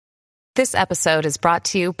This episode is brought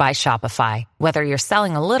to you by Shopify. Whether you're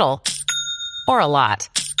selling a little or a lot,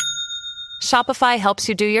 Shopify helps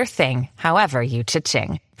you do your thing, however you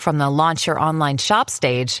cha-ching. From the launch your online shop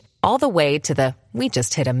stage, all the way to the we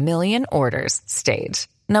just hit 1 million orders stage.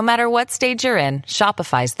 No matter what stage you're in,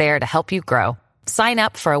 Shopify's there to help you grow. Sign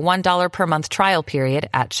up for a $1 per month trial period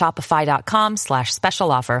at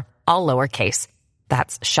shopify.com/special offer, all lowercase.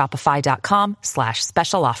 That's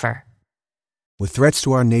shopify.com/special offer. With threats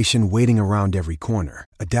to our nation waiting around every corner,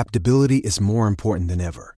 adaptability is more important than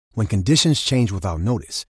ever. When conditions change without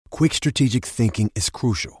notice, quick strategic thinking is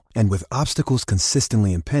crucial. And with obstacles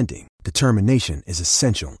consistently impending, determination is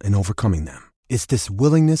essential in overcoming them. It's this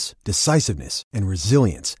willingness, decisiveness, and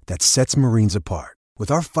resilience that sets Marines apart. With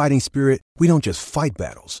our fighting spirit, we don't just fight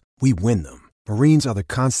battles, we win them. Marines are the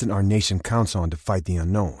constant our nation counts on to fight the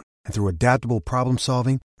unknown. And through adaptable problem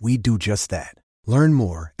solving, we do just that. Learn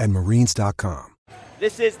more at marines.com.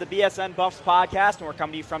 This is the BSN Buffs podcast, and we're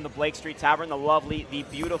coming to you from the Blake Street Tavern, the lovely, the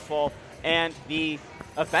beautiful, and the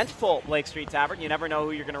eventful Blake Street Tavern. You never know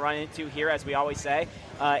who you're going to run into here, as we always say.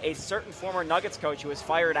 A certain former Nuggets coach who was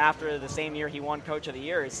fired after the same year he won Coach of the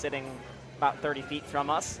Year is sitting about 30 feet from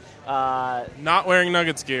us. Not wearing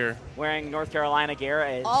Nuggets gear. Wearing North Carolina gear.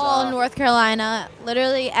 It's, all North Carolina.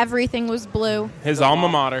 Literally everything was blue. His alma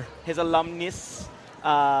mater. His alumnus.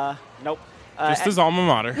 Nope. Just his alma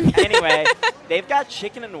mater. Anyway, they've got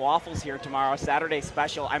chicken and waffles here tomorrow, Saturday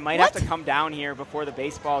special. I might have to come down here before the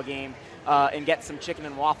baseball game and get some chicken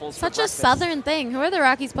and waffles Such for a breakfast. Southern thing. Who are the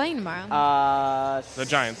Rockies playing tomorrow? The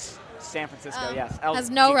Giants. San Francisco, yes.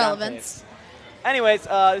 Has no relevance. Anyways,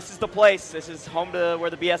 this is the place. This is home to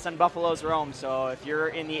where the BSN Buffaloes roam. So if you're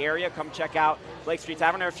in the area, come check out Blake Street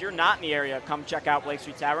Tavern. Or if you're not in the area, come check out Blake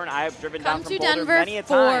Street Tavern. I have driven down from Boulder Denver many a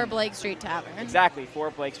time. for Blake Street Tavern. Exactly,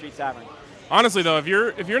 for Blake Street Tavern. Honestly, though, if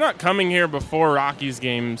you're not coming here before Rockies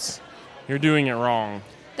games, you're doing it wrong.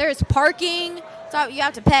 There's parking. So you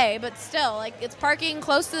have to pay, but still, like, it's parking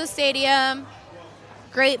close to the stadium.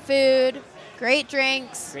 Great food, great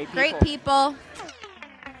drinks, great people.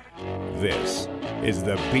 This is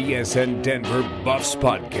the BSN Denver Buffs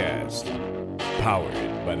Podcast, powered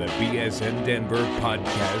by the BSN Denver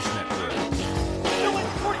Podcast Network.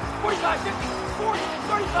 40, 45, 50, 40,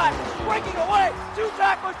 35, breaking away, 2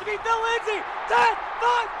 tacklers to beat Phil Lindsay, 10,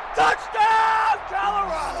 5, touchdown,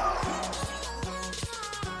 Colorado!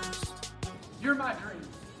 You're my dream.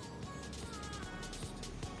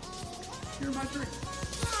 You're my dream.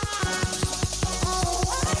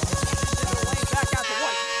 Back out to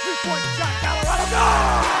White. 3-point shot. Colorado.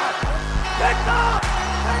 Good! Picked up!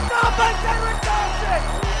 Picked up by Derek Johnson!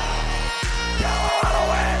 Colorado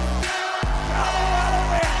wins! Colorado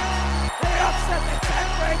wins! They upset the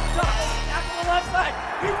 10th ranked Ducks. Back to the left side.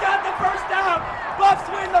 He's got the first down. Buffs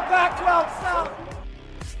win the Pac-12 South.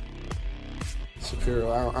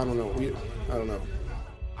 Shapiro, I don't know.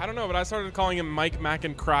 I don't know, but I started calling him Mike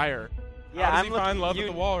Mackin-Cryer. Yeah, How does he find love at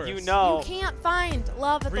the Walrus? You know. You can't find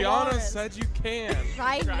love at the Walrus. Rihanna said you can.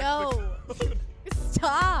 I know.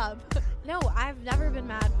 Stop. No, I've never been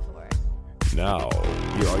mad before. Now,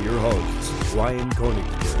 here are your hosts, Ryan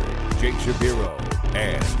Koenigsberg, Jake Shapiro,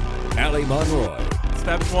 and Allie Monroy.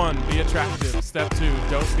 Step 1, be attractive. Step 2,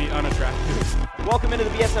 don't be unattractive. Welcome into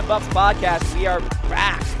the BSN Buffs podcast. We are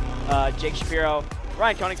back. Jake Shapiro,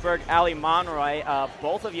 Ryan Koenigsberg, Allie Monroy.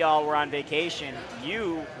 Both of y'all were on vacation.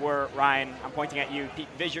 You were, Ryan, I'm pointing at you.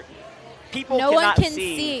 People no cannot one can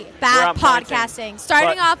see bad podcasting. Pointing,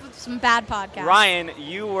 Starting off with some bad podcasting. Ryan,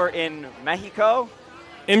 you were in Mexico?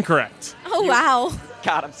 Incorrect. Oh, wow.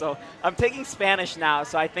 God, I'm taking Spanish now,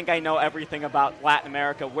 so I think I know everything about Latin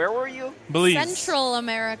America. Where were you? Belize. Central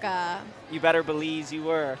America. You better Belize you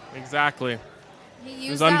were. Exactly.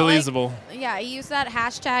 It was unbelievable. He used that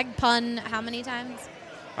hashtag pun how many times?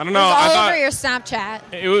 I don't know. It was all I over your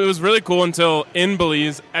Snapchat. It was really cool until in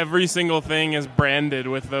Belize, every single thing is branded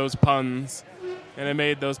with those puns. And it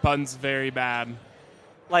made those puns very bad.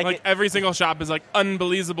 Like every single shop is like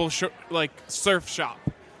unbelievable like surf shop.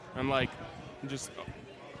 I'm like, it was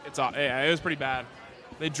pretty bad.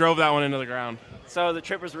 They drove that one into the ground. So the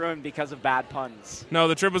trip was ruined because of bad puns. No,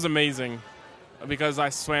 the trip was amazing because I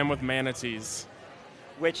swam with manatees.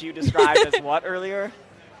 Which you described as what earlier?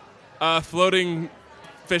 Floating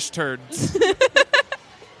fish turds.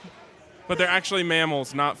 But they're actually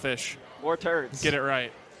mammals, not fish. Or turds. Get it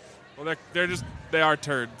right. Well, they are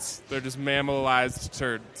turds. They're just mammalized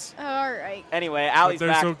turds. All right. Anyway, Allie's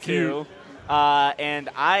back so cute. too. And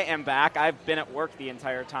I am back. I've been at work the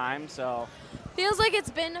entire time, so. Feels like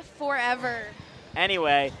it's been forever.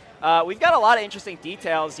 Anyway, we've got a lot of interesting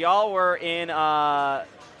details. Y'all were in at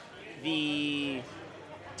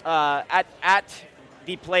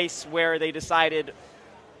the place where they decided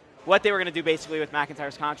what they were going to do basically with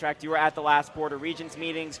McIntyre's contract. You were at the last Board of Regents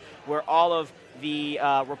meetings where all of the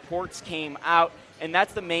reports came out, and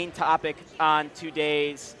that's the main topic on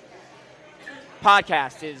today's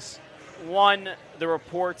podcast is, 1, the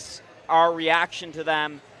reports, our reaction to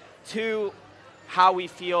them, 2, how we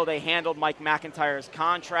feel they handled Mike McIntyre's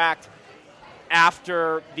contract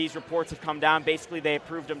after these reports have come down. Basically, they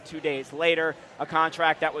approved him 2 days later, a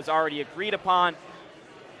contract that was already agreed upon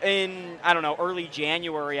in, early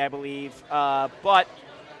January, I believe. But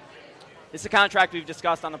it's a contract we've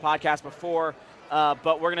discussed on the podcast before,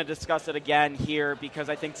 but we're going to discuss it again here because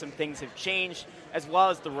I think some things have changed, as well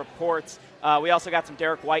as the reports. We also got some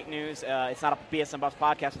Derek White news. It's not a BSN Buffs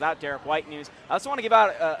podcast without Derek White news. I also want to give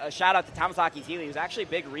out a shout-out to Thomas Aki's-Healy, who's actually a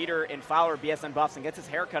big reader and follower of BSN Buffs and gets his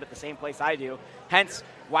haircut at the same place I do, hence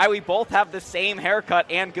why we both have the same haircut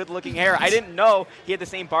and good-looking hair. I didn't know he had the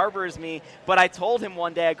same barber as me, but I told him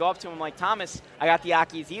one day, I go up to him like, Thomas, I got the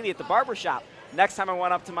Aki's-Healy at the barber shop. Next time I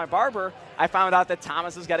went up to my barber, I found out that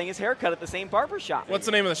Thomas was getting his haircut at the same barber shop. What's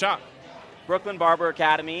the name of the shop? Brooklyn Barber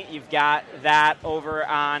Academy. You've got that over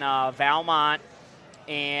on Valmont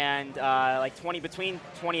and between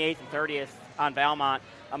 28th and 30th on Valmont.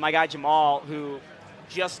 My guy Jamal, who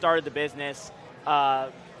just started the business, I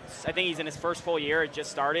think he's in his first full year. It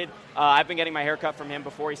just started. I've been getting my haircut from him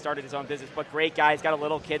before he started his own business, but great guy. He's got a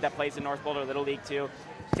little kid that plays in North Boulder Little League too.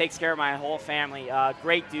 Takes care of my whole family.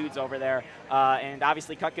 Great dudes over there, and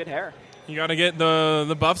obviously cut good hair. You got to get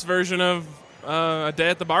the Buffs version of a day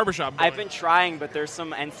at the barbershop going. I've been trying, but there's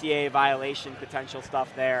some NCAA violation potential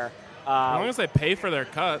stuff there. As long as they pay for their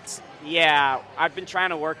cuts. Yeah, I've been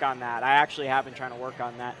trying to work on that. I actually have been trying to work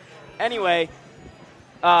on that. Anyway,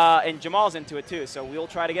 and Jamal's into it too, so we'll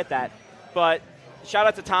try to get that. But shout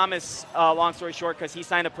out to Thomas, long story short, because he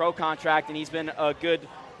signed a pro contract, and he's been a good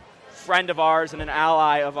friend of ours and an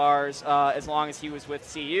ally of ours as long as he was with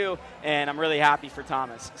CU, and I'm really happy for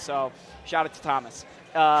Thomas. So shout out to Thomas.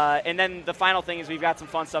 And then the final thing is we've got some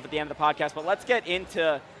fun stuff at the end of the podcast, but let's get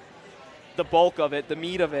into the bulk of it, the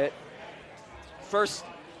meat of it. First,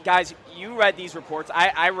 guys, you read these reports.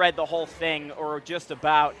 I read the whole thing, or just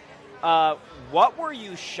about. What were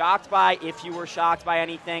you shocked by, if you were shocked by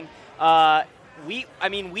anything?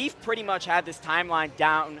 We've pretty much had this timeline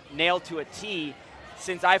down, nailed to a T,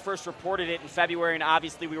 since I first reported it in February, and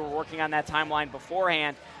obviously we were working on that timeline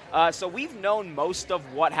beforehand. So we've known most of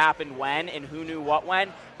what happened when and who knew what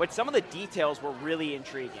when, but some of the details were really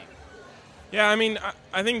intriguing. Yeah,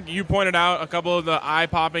 I think you pointed out a couple of the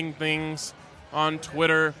eye-popping things on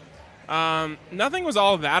Twitter. Nothing was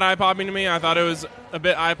all that eye-popping to me. I thought it was a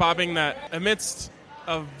bit eye-popping that amidst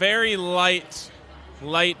a very light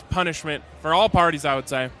punishment for all parties, I would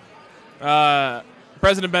say,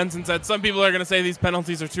 President Benson said some people are going to say these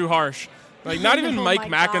penalties are too harsh. Not even Mike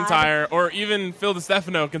McIntyre or even Phil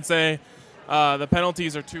DiStefano can say the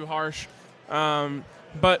penalties are too harsh.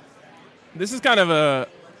 But this is kind of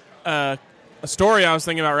a story I was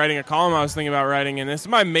thinking about writing, a column I was thinking about writing, and this is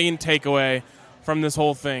my main takeaway from this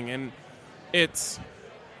whole thing. And it's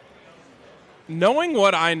knowing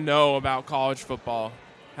what I know about college football,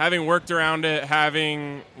 having worked around it,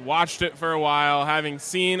 having watched it for a while, having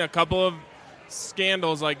seen a couple of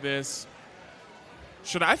scandals like this.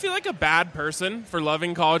 Should I feel like a bad person for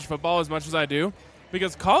loving college football as much as I do?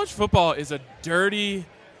 Because college football is a dirty,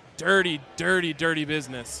 dirty, dirty, dirty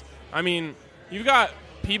business. You've got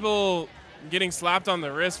people getting slapped on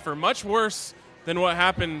the wrist for much worse than what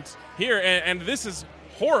happened here, and this is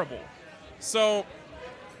horrible. So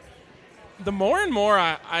the more and more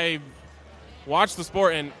I watch the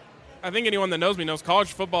sport, and I think anyone that knows me knows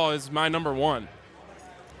college football is my number one.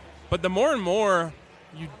 But the more and more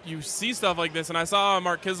you see stuff like this, and I saw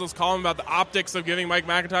Mark Kissel's column about the optics of giving Mike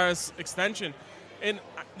McIntyre's extension, and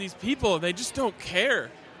these people, they just don't care.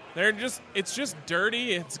 It's just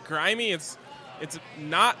dirty, it's grimy, it's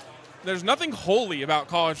not, there's nothing holy about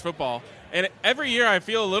college football. And every year I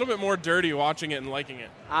feel a little bit more dirty watching it and liking it.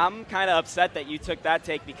 I'm kind of upset that you took that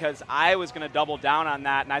take because I was going to double down on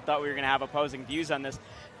that, and I thought we were going to have opposing views on this.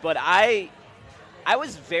 But I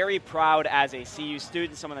was very proud as a CU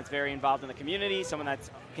student, someone that's very involved in the community, someone that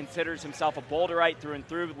considers himself a Boulderite through and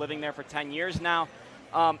through, living there for 10 years now.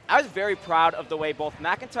 I was very proud of the way both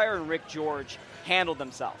McIntyre and Rick George handled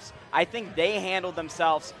themselves. I think they handled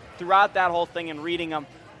themselves throughout that whole thing, and reading them,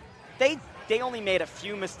 they only made a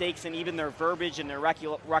few mistakes in even their verbiage and their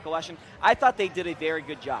recollection. I thought they did a very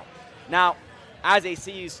good job. Now, as a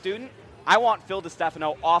CU student, I want Phil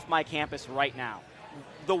DiStefano off my campus right now.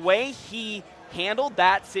 The way he handled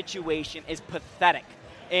that situation is pathetic.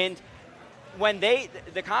 And when the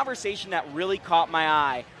conversation that really caught my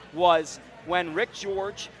eye was when Rick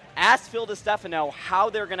George asked Phil DiStefano how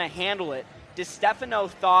they're going to handle it, DiStefano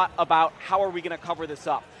thought about how are we going to cover this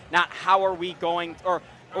up, not how are we going or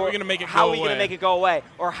how are we going to make it how go are we away? going to make it go away,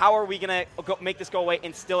 or how are we going to make this go away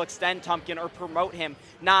and still extend Tumpkin or promote him,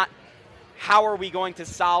 not how are we going to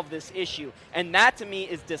solve this issue. And that to me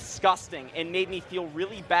is disgusting and made me feel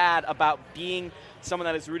really bad about being someone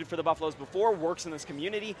that has rooted for the Buffaloes before, works in this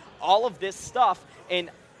community, all of this stuff. And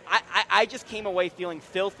I just came away feeling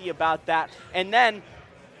filthy about that. And then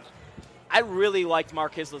I really liked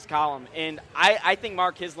Mark Kiszla's column, and I think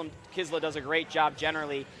Mark Kiszla does a great job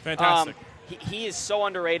generally. Fantastic. He is so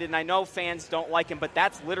underrated, and I know fans don't like him, but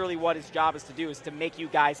that's literally what his job is to do, is to make you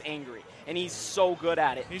guys angry, and he's so good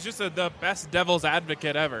at it. He's just the best devil's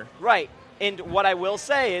advocate ever. Right, and what I will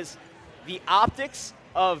say is the optics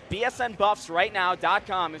of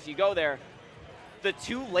bsnbuffsrightnow.com, if you go there, the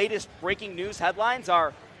two latest breaking news headlines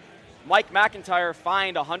are Mike McIntyre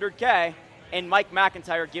fined $100K and Mike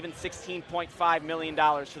McIntyre given $16.5 million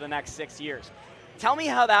for the next 6 years. Tell me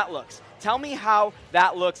how that looks. Tell me how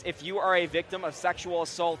that looks if you are a victim of sexual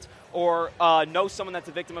assault or know someone that's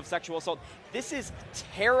a victim of sexual assault. This is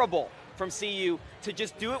terrible from CU to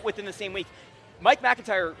just do it within the same week. Mike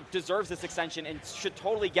McIntyre deserves this extension and should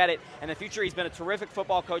totally get it. In the future, he's been a terrific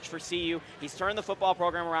football coach for CU. He's turned the football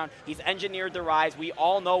program around. He's engineered the rise. We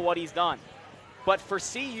all know what he's done. But for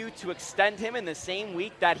CU to extend him in the same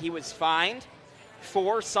week that he was fined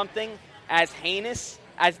for something as heinous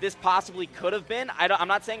as this possibly could have been, I'm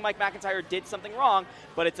not saying Mike McIntyre did something wrong,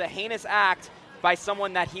 but it's a heinous act by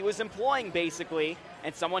someone that he was employing, basically,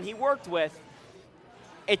 and someone he worked with.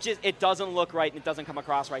 It doesn't look right, and it doesn't come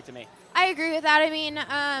across right to me. I agree with that. I mean,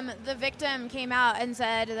 the victim came out and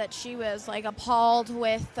said that she was, like, appalled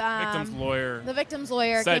with Victim's lawyer. The victim's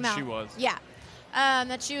lawyer said came out. she was. Yeah.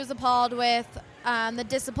 That she was appalled with the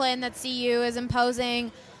discipline that CU is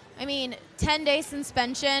imposing. I mean, 10-day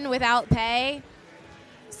suspension without pay.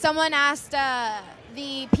 Someone asked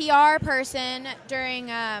the PR person during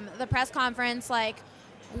the press conference, like,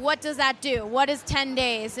 what does that do? What is 10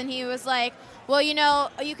 days? And he was like, well, you know,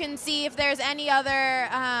 you can see if there's any other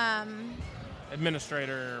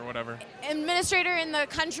administrator or whatever. Administrator in the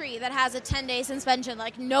country that has a 10-day suspension.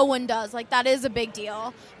 Like, no one does. Like, that is a big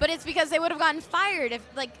deal. But it's because they would have gotten fired if,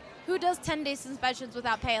 like, who does 10-day suspensions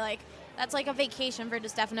without pay? Like, that's like a vacation for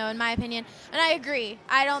DiStefano, in my opinion. And I agree.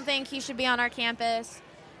 I don't think he should be on our campus.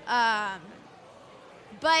 But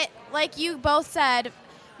like you both said,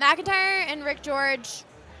 McIntyre and Rick George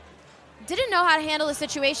didn't know how to handle the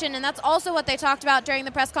situation, and that's also what they talked about during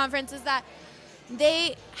the press conference, is that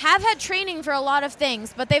they have had training for a lot of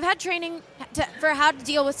things, but they've had training for how to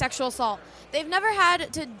deal with sexual assault. They've never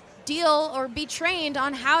had to deal or be trained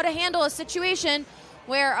on how to handle a situation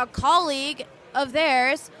where a colleague of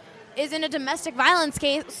theirs is in a domestic violence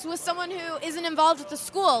case with someone who isn't involved with the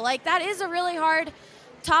school. Like, that is a really hard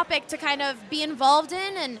topic to kind of be involved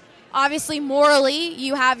in, and obviously morally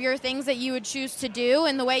you have your things that you would choose to do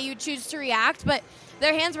and the way you choose to react, but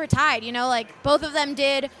their hands were tied, you know, like both of them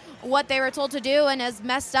did what they were told to do, and as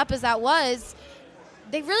messed up as that was,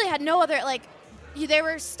 they really had no other, like, they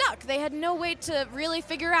were stuck. They had no way to really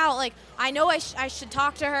figure out, like, I know I should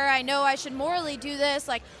talk to her. I know I should morally do this.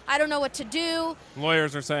 Like, I don't know what to do.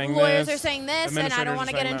 Lawyers are saying this, and I don't want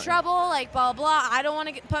to get in trouble. Like, blah, blah. I don't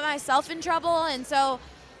want to put myself in trouble. And so,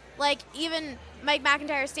 like, even Mike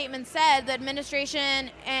McIntyre's statement said the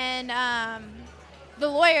administration and the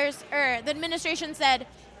lawyers, or the administration said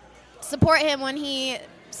support him when he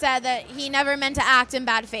said that he never meant to act in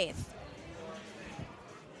bad faith.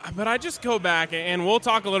 But I just go back, and we'll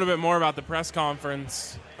talk a little bit more about the press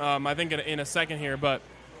conference, I think, in a second here. But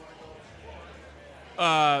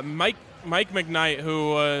Mike McKnight,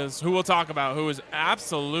 who we'll talk about, who was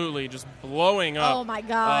absolutely just blowing up. Oh my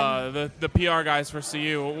God! The PR guys for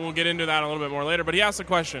CU. We'll get into that a little bit more later. But he asked a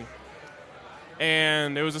question,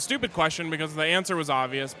 and it was a stupid question because the answer was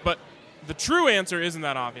obvious. But the true answer isn't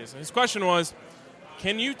that obvious. His question was,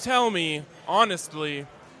 "Can you tell me honestly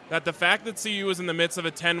that the fact that CU was in the midst of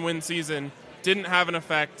a 10-win season didn't have an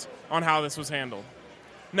effect on how this was handled?"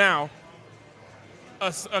 Now,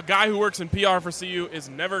 a guy who works in PR for CU is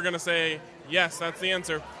never going to say, yes, that's the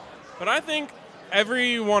answer. But I think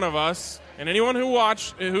every one of us and anyone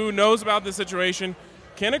who knows about this situation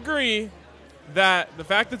can agree that the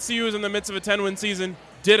fact that CU is in the midst of a 10-win season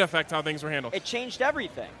did affect how things were handled. It changed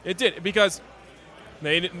everything. It did, because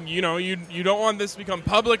you don't want this to become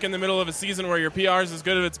public in the middle of a season where your PR is as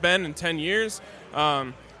good as it's been in 10 years.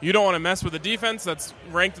 You don't want to mess with a defense that's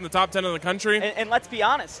ranked in the top 10 of the country. And let's be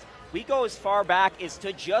honest, we go as far back as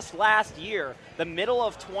to just last year, the middle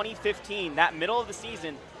of 2015, that middle of the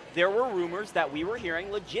season, there were rumors that we were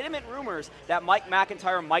hearing, legitimate rumors, that Mike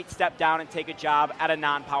MacIntyre might step down and take a job at a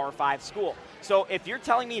non-Power 5 school. So if you're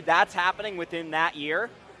telling me that's happening within that year,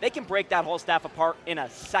 they can break that whole staff apart in a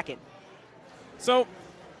second. So,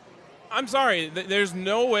 I'm sorry. There's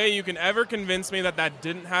no way you can ever convince me that that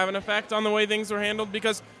didn't have an effect on the way things were handled,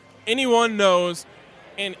 because anyone knows,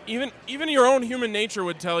 and even your own human nature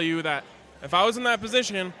would tell you that if I was in that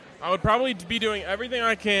position, I would probably be doing everything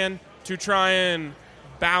I can to try and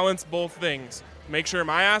balance both things. Make sure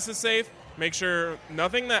my ass is safe, make sure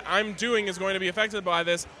nothing that I'm doing is going to be affected by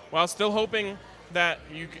this, while still hoping that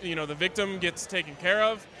the victim gets taken care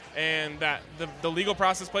of and that the legal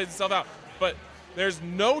process plays itself out. But there's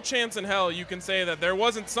no chance in hell you can say that there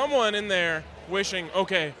wasn't someone in there wishing,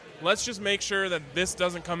 okay, let's just make sure that this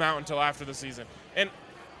doesn't come out until after the season.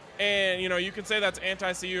 And you can say that's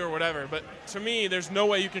anti-CU or whatever, but to me, there's no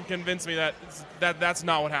way you can convince me that that's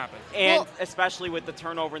not what happened. And especially with the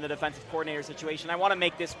turnover in the defensive coordinator situation, I want to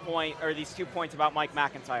make this point, or these 2 points about Mike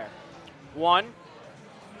MacIntyre. One,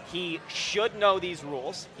 he should know these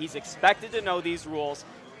rules. He's expected to know these rules,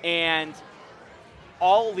 and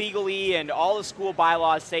all legally and all the school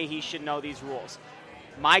bylaws say he should know these rules.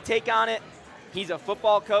 My take on it, he's a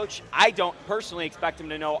football coach. I don't personally expect him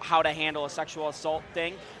to know how to handle a sexual assault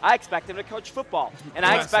thing. I expect him to coach football. And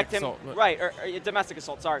I expect him, or domestic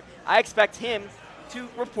assault, sorry. I expect him to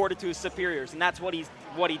report it to his superiors, and that's what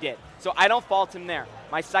he did. So I don't fault him there.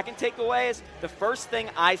 My second takeaway is the first thing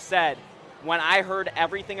I said when I heard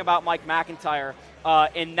everything about Mike MacIntyre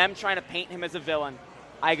and them trying to paint him as a villain,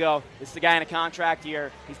 I go, this is a guy in a contract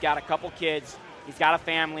year. He's got a couple kids. He's got a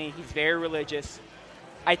family. He's very religious.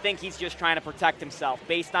 I think he's just trying to protect himself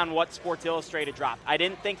based on what Sports Illustrated dropped. I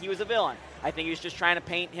didn't think he was a villain. I think he was just trying to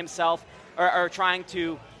paint himself or trying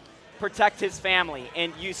to protect his family.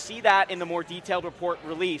 And you see that in the more detailed report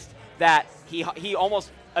released, that he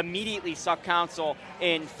almost immediately sought counsel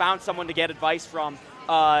and found someone to get advice from.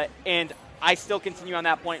 And I still continue on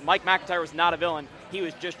that point. Mike MacIntyre was not a villain. He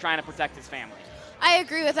was just trying to protect his family. I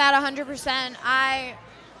agree with that 100%.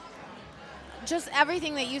 Just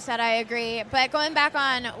everything that you said, I agree. But going back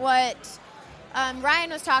on what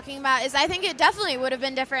Ryan was talking about is I think it definitely would have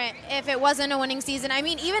been different if it wasn't a winning season. I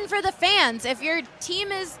mean, even for the fans, if your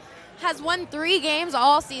team has won 3 games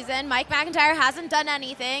all season, Mike MacIntyre hasn't done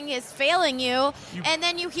anything, is failing you, and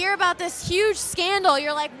then you hear about this huge scandal,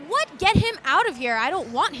 you're like, what? Get him out of here. I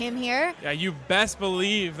don't want him here. Yeah, you best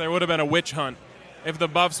believe there would have been a witch hunt if the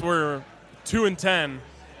Buffs were 2-10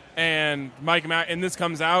 and and this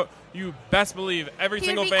comes out. You best believe every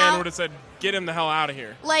single fan would have said, get him the hell out of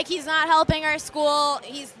here. Like, he's not helping our school.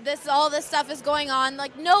 All this stuff is going on.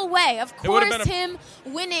 Like, no way. Of course, him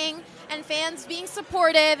winning and fans being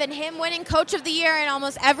supportive and him winning Coach of the Year in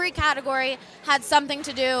almost every category had something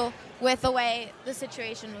to do with the way the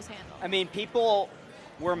situation was handled. I mean, people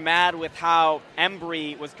were mad with how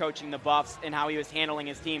Embry was coaching the Buffs and how he was handling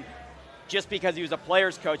his team just because he was a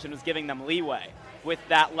player's coach and was giving them leeway with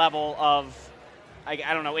that level of, I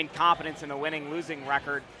don't know, incompetence in the winning-losing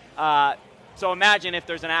record. So imagine if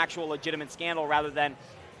there's an actual legitimate scandal rather than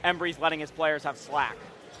Embry's letting his players have slack.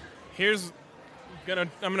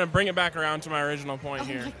 I'm gonna bring it back around to my original point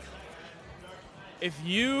here. If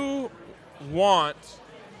you want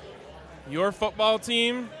your football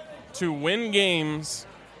team to win games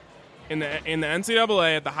in the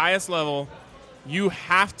NCAA at the highest level, you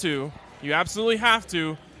absolutely have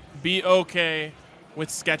to be okay with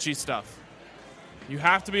sketchy stuff. You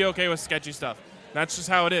have to be okay with sketchy stuff. That's just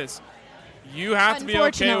how it is. You have to be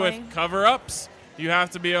okay with cover-ups. You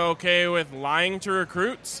have to be okay with lying to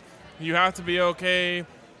recruits. You have to be okay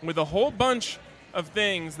with a whole bunch of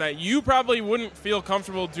things that you probably wouldn't feel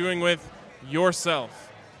comfortable doing with yourself.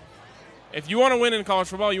 If you want to win in college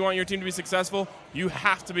football, you want your team to be successful, you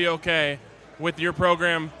have to be okay with your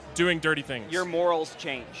program doing dirty things. Your morals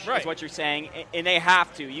change, is what you're saying, and they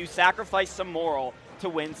have to. You sacrifice some moral to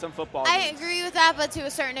win some football games. I agree with that, but to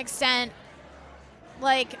a certain extent,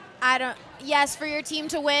 yes, for your team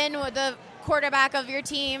to win, with the quarterback of your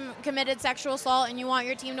team committed sexual assault and you want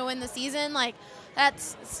your team to win the season,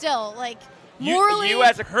 that's still, morally. You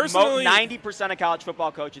as a personally, 90% of college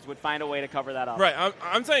football coaches would find a way to cover that up. Right.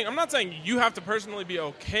 I'm not saying you have to personally be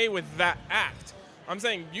okay with that act. I'm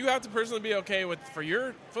saying you have to personally be okay with, for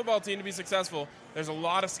your football team to be successful, there's a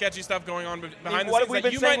lot of sketchy stuff going on behind the scenes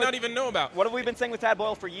that you might not even know about. What have we been saying with Tad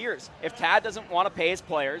Boyle for years? If Tad doesn't want to pay his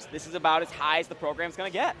players, this is about as high as the program's going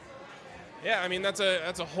to get. Yeah, I mean, that's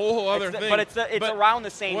a whole other thing. But it's around the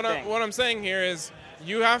same thing. What I'm saying here is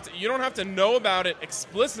you don't have to know about it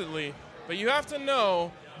explicitly, but you have to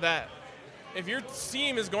know that if your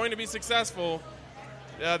team is going to be successful,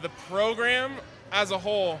 the program as a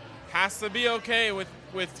whole has to be okay with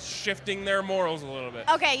shifting their morals a little bit.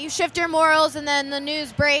 Okay, you shift your morals, and then the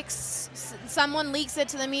news breaks, someone leaks it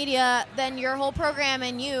to the media, then your whole program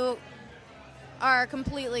and you are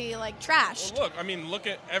completely, trashed. Well, look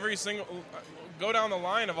at every single go down the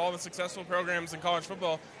line of all the successful programs in college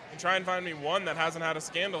football and try and find me one that hasn't had a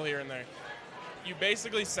scandal here and there. You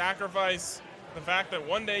basically sacrifice the fact that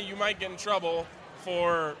one day you might get in trouble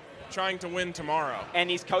for trying to win tomorrow. And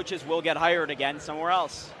these coaches will get hired again somewhere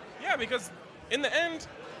else. Yeah, because in the end,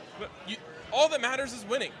 all that matters is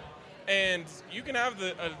winning. And you can have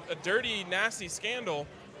a dirty, nasty scandal,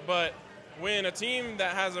 but when a team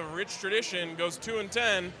that has a rich tradition goes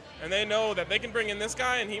 2-10, and they know that they can bring in this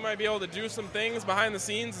guy and he might be able to do some things behind the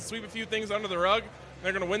scenes and sweep a few things under the rug, and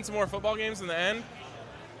they're going to win some more football games in the end,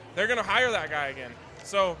 they're going to hire that guy again.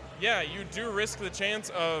 So, yeah, you do risk the chance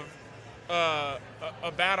of a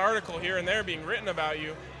bad article here and there being written about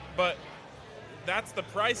you, but that's the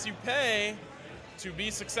price you pay to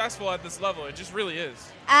be successful at this level. It just really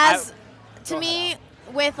is. To me,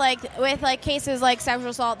 with cases like sexual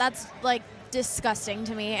assault, that's disgusting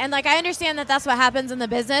to me. And I understand that that's what happens in the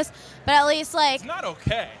business, but at least it's not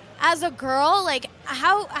okay. As a girl,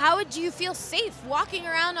 how would you feel safe walking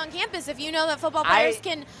around on campus if you know that football players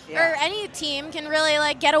or any team can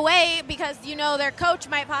really get away because their coach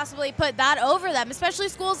might possibly put that over them, especially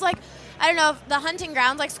schools I don't know, the hunting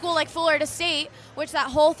grounds, school like Florida State, which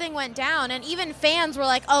that whole thing went down. And even fans were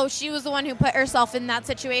like, oh, she was the one who put herself in that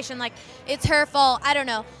situation. It's her fault. I don't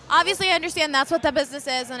know. Obviously, I understand that's what the business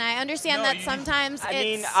is, and I understand that sometimes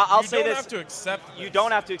I'll say this. You don't have to accept this. You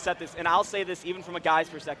don't have to accept this. And I'll say this even from a guy's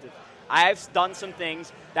perspective. I've done some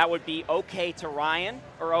things that would be okay to Ryan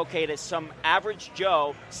or okay to some average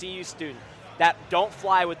Joe CU student that don't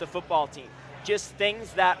fly with the football team. Just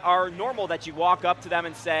things that are normal that you walk up to them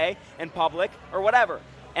and say in public or whatever.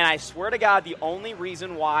 And I swear to God, the only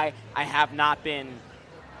reason why I have not been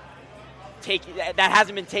that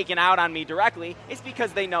hasn't been taken out on me directly is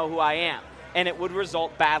because they know who I am, and it would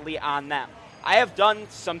result badly on them. I have done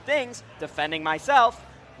some things defending myself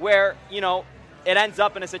where, it ends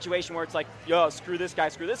up in a situation where it's yo, screw this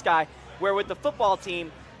guy, where with the football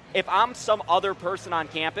team, if I'm some other person on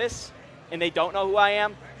campus and they don't know who I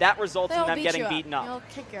am, that results in them getting beaten up. They'll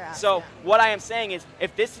kick your ass. So what I am saying is,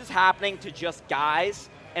 if this is happening to just guys,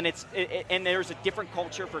 and and there's a different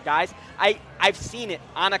culture for guys, I've seen it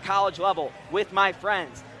on a college level with my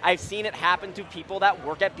friends. I've seen it happen to people that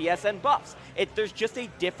work at BSN Buffs. There's just a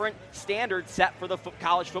different standard set for the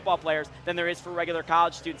college football players than there is for regular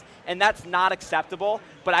college students, and that's not acceptable.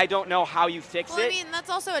 But I don't know how you fix it. That's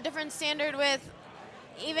also a different standard with.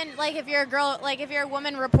 Even if you're a girl, if you're a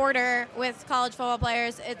woman reporter with college football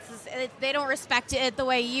players, they don't respect it the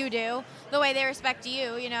way you do, the way they respect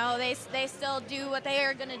you. They still do what they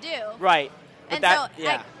are gonna do. Right. And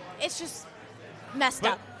it's just messed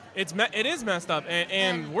up. It is messed up,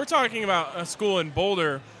 and we're talking about a school in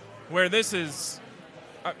Boulder where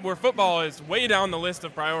where football is way down the list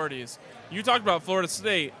of priorities. You talked about Florida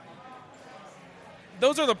State.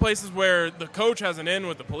 Those are the places where the coach has an in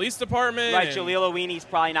with the police department. Right, Jaleel Owini's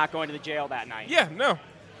probably not going to the jail that night. Yeah, no.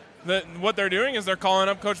 What they're doing is they're calling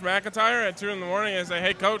up Coach McIntyre at 2 in the morning and say,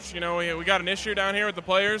 hey, Coach, we got an issue down here with the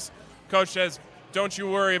players. Coach says, don't you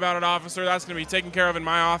worry about it, officer. That's going to be taken care of in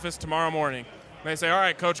my office tomorrow morning. And they say, all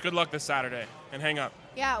right, Coach, good luck this Saturday, and hang up.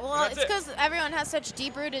 Yeah, well, it's because everyone has such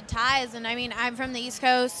deep-rooted ties. And, I'm from the East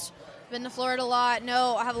Coast. Been to Florida a lot.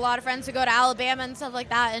 I have a lot of friends who go to Alabama and stuff like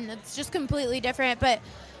that, and it's just completely different.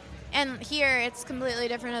 And here it's completely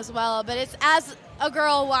different as well. But it's as a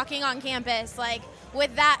girl walking on campus,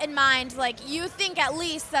 with that in mind, you think at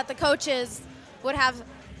least that the coaches would have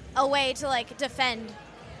a way to defend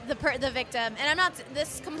the victim. And I'm not.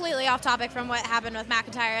 This is completely off topic from what happened with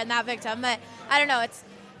McIntyre and that victim, but I don't know.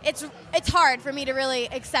 It's hard for me to really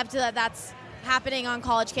accept that that's happening on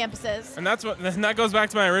college campuses. And that goes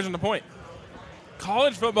back to my original point.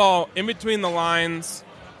 College football in between the lines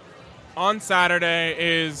on Saturday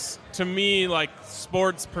is, to me,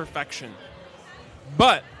 sports perfection.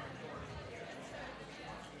 But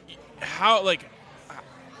how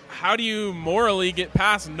do you morally get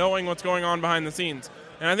past knowing what's going on behind the scenes?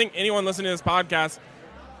 And I think anyone listening to this podcast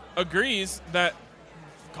agrees that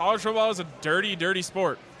college football is a dirty, dirty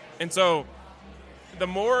sport. And so the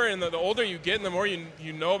more and the older you get and the more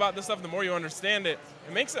you know about this stuff, the more you understand it,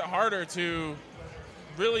 it makes it harder to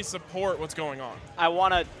really support what's going on. I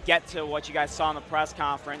want to get to what you guys saw in the press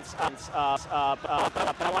conference, but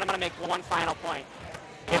I want to make one final point.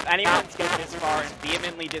 If anyone gets this far and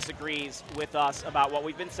vehemently disagrees with us about what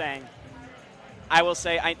we've been saying, I will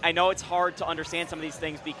say I know it's hard to understand some of these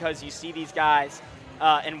things because you see these guys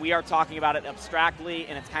and we are talking about it abstractly,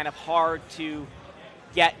 and it's kind of hard to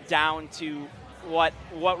get down to what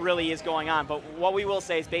really is going on. But what we will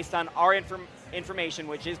say is, based on our information,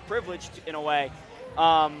 which is privileged in a way,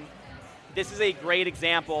 this is a great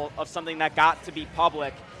example of something that got to be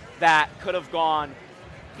public that could have gone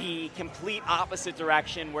the complete opposite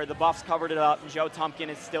direction, where the Buffs covered it up and Joe Tumpkin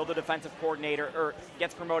is still the defensive coordinator, or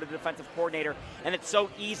gets promoted to defensive coordinator, and it so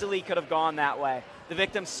easily could have gone that way. The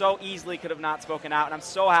victim so easily could have not spoken out, and I'm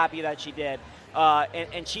so happy that she did.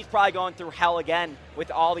 And she's probably going through hell again with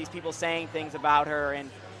all these people saying things about her and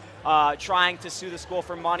trying to sue the school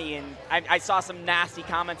for money, and I saw some nasty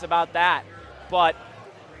comments about that. But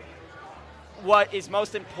what is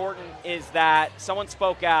most important is that someone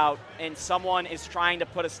spoke out and someone is trying to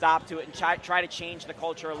put a stop to it and try to change the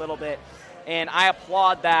culture a little bit. And I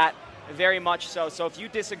applaud that very much so. So if you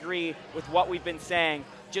disagree with what we've been saying,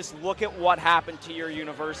 just look at what happened to your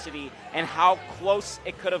university and how close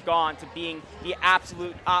it could have gone to being the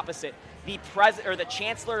absolute opposite. The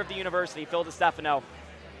chancellor of the university, Phil DeStefano,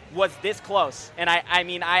 was this close. And I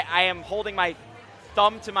mean, I am holding my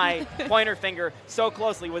thumb to my pointer finger so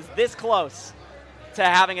closely, was this close to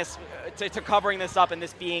having us to covering this up and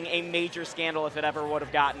this being a major scandal if it ever would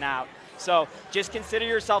have gotten out. So just consider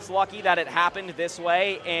yourselves lucky that it happened this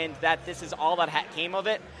way and that this is all that came of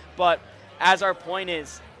it. But as our point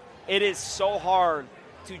is, it is so hard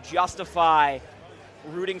to justify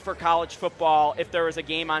rooting for college football if there was a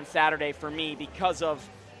game on Saturday for me because of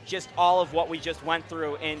just all of what we just went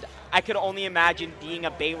through. And I could only imagine being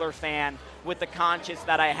a Baylor fan with the conscience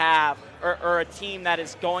that I have, or a team that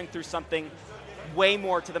is going through something way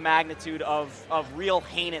more to the magnitude of real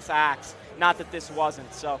heinous acts. Not that this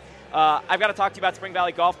wasn't. So I've got to talk to you about Spring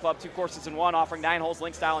Valley Golf Club, 2 courses in one, offering 9 holes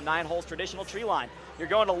link style and 9 holes traditional tree line. You're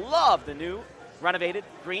going to love the new renovated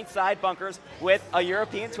greenside bunkers with a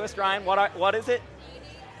European twist, Ryan. What is it?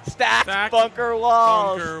 Stacked bunker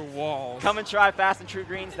walls. Come and try fast and true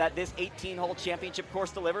greens that this 18-hole championship course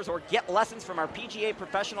delivers, or get lessons from our PGA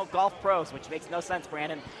professional golf pros, which makes no sense,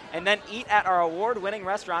 Brandon. And then eat at our award-winning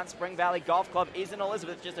restaurant. Spring Valley Golf Club is in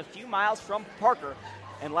Elizabeth, just a few miles from Parker,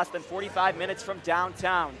 and less than 45 minutes from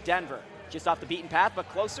downtown Denver. Just off the beaten path, but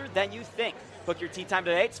closer than you think. Book your tee time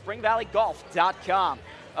today at springvalleygolf.com.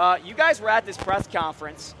 You guys were at this press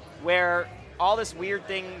conference where all this weird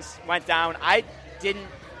things went down. I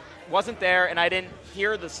wasn't there, and I didn't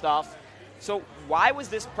hear the stuff. So why was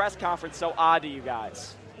this press conference so odd to you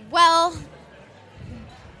guys? Well,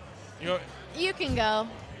 you can go.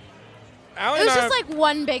 It was just like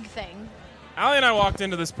one big thing. Allie and I walked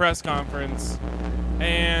into this press conference,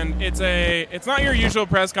 and it's not your usual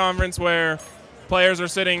press conference where players or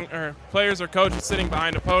coaches sitting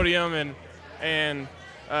behind a podium and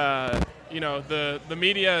the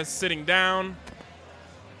media is sitting down.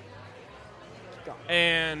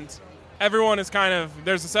 And everyone is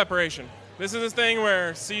there's a separation. This is a thing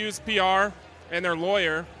where CU's PR and their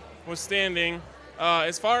lawyer was standing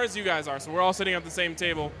as far as you guys are. So we're all sitting at the same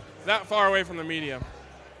table, that far away from the media.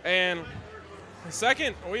 And the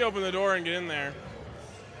second we open the door and get in there,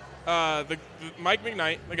 the Mike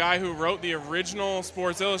McKnight, the guy who wrote the original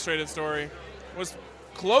Sports Illustrated story, was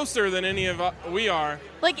closer than any of we are.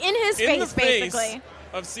 Like in his face, basically.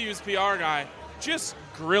 Of CU's PR guy, just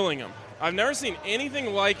grilling him. I've never seen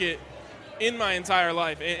anything like it in my entire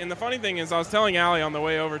life. And the funny thing is, I was telling Allie on the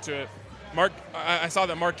way over to it, I saw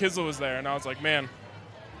that Mark Kiszla was there, and I was like, man,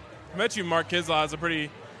 I bet you Mark Kiszla has a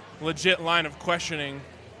pretty legit line of questioning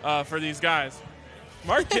for these guys.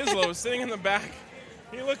 Mark Kiszla was sitting in the back.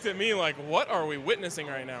 He looked at me like, what are we witnessing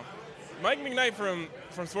right now? Mike McKnight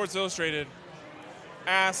from Sports Illustrated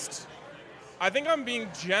asked, I think I'm being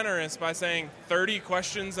generous by saying 30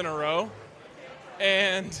 questions in a row.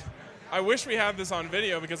 And I wish we had this on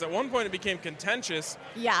video, because at one point it became contentious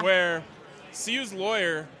where CU's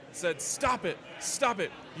lawyer said, stop it,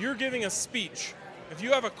 you're giving a speech. If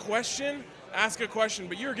you have a question, ask a question,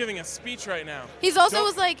 but you're giving a speech right now. He's also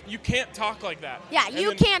was like, you can't talk like that. Yeah,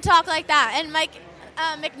 can't talk like that. And Mike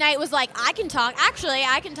McKnight was like, I can talk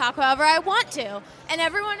however I want to. And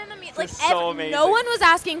everyone in the meeting, no one was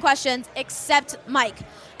asking questions except Mike.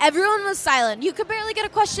 Everyone was silent. You could barely get a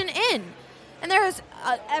question in. And there was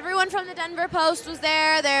everyone from the Denver Post was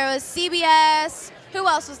there. There was CBS. Who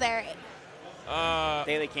else was there?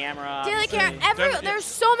 Daily Camera. There's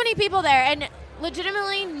so many people there, and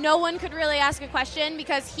legitimately no one could really ask a question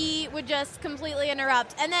because he would just completely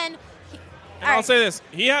interrupt. And then I'll say this.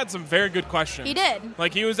 He had some very good questions. He did.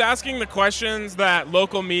 Like, he was asking the questions that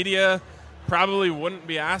local media probably wouldn't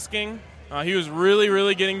be asking. He was really,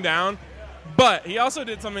 really getting down. But he also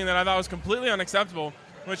did something that I thought was completely unacceptable,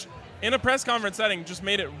 which in a press conference setting, just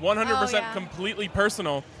made it 100% completely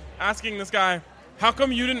personal, asking this guy, how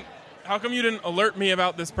come you didn't alert me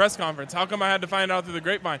about this press conference? How come I had to find out through the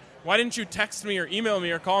grapevine? Why didn't you text me or email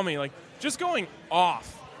me or call me? Like, just going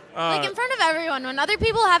off. Like in front of everyone when other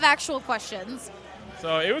people have actual questions.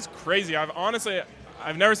 So it was crazy.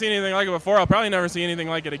 I've never seen anything like it before. I'll probably never see anything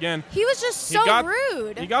like it again. He was just so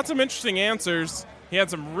rude. He got some interesting answers. He had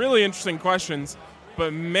some really interesting questions.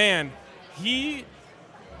 But, man, he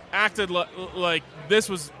acted like this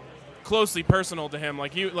was closely personal to him.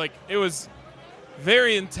 It was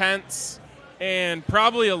very intense and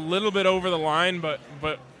probably a little bit over the line, but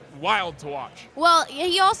wild to watch. Well,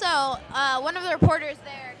 he also, one of the reporters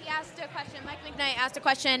there, he asked a question. Mike McKnight asked a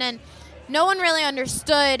question, and no one really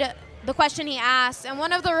understood the question he asked. And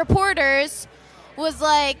one of the reporters was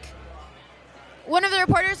like,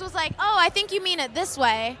 oh, I think you mean it this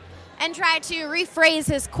way, and tried to rephrase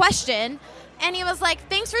his question. And he was like,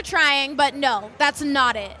 thanks for trying, but no, that's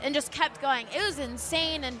not it. And just kept going. It was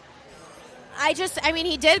insane. And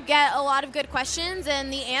he did get a lot of good questions,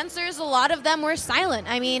 and the answers, a lot of them were silent.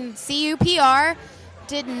 I mean, CUPR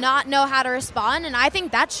did not know how to respond, and I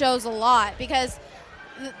think that shows a lot because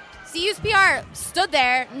CUPR stood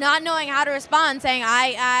there not knowing how to respond, saying,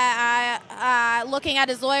 looking at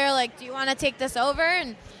his lawyer like, do you want to take this over?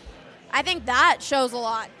 And I think that shows a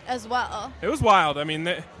lot as well. It was wild. I mean,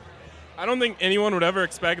 I don't think anyone would ever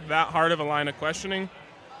expect that hard of a line of questioning,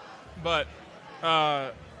 but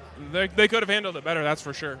they could have handled it better, that's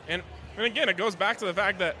for sure. And again, it goes back to the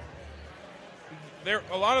fact that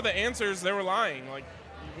a lot of the answers, they were lying. Like,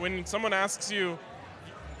 when someone asks you,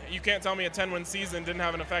 you can't tell me a 10-win season didn't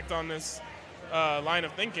have an effect on this line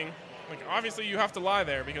of thinking, like, obviously you have to lie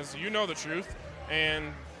there because you know the truth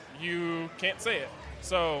and you can't say it.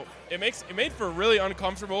 So it made for a really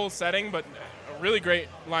uncomfortable setting, but a really great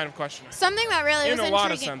line of questioning. Something that really was intriguing. In a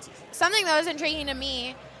lot of senses. Something that was intriguing to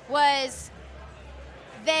me was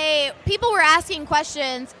people were asking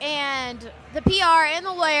questions, and the PR and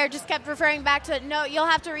the lawyer just kept referring back to, no, you'll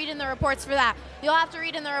have to read in the reports for that. You'll have to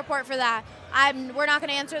read in the report for that. We're not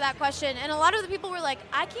going to answer that question. And a lot of the people were like,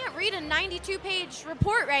 I can't read a 92-page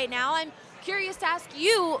report right now. I'm curious to ask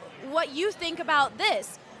you what you think about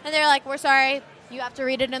this. And they're like, we're sorry, you have to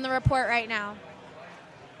read it in the report right now.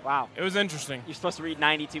 Wow. It was interesting. You're supposed to read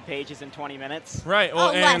 92 pages in 20 minutes? Right. Well,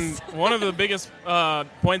 and one of the biggest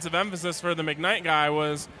points of emphasis for the McKnight guy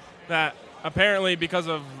was that apparently because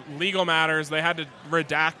of legal matters, they had to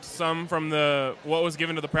redact some from what was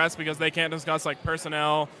given to the press because they can't discuss like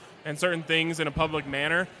personnel and certain things in a public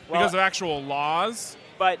manner because of actual laws.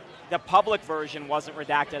 But the public version wasn't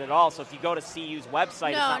redacted at all. So if you go to CU's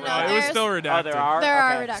website, it's not redacted. It was still redacted. Oh, there are? There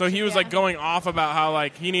are redactions. So he was like going off about how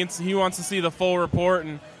like he wants to see the full report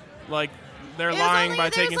and like they're lying by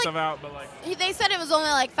taking stuff out, but like they said it was only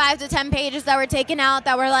like 5 to 10 pages that were taken out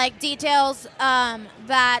that were like details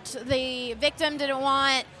that the victim didn't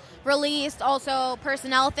want released, also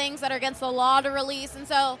personnel things that are against the law to release, and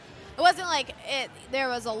so it wasn't like there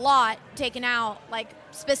was a lot taken out, like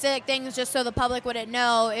specific things just so the public wouldn't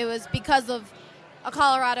know. It was because of a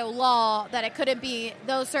Colorado law that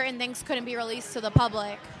those certain things couldn't be released to the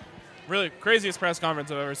public. Really craziest press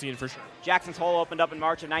conference I've ever seen, for sure. Jackson's Hole opened up in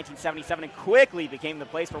March of 1977 and quickly became the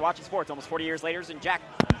place for watching sports. Almost 40 years later,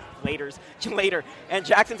 and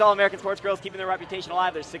Jackson's All-American Sports Grill is keeping their reputation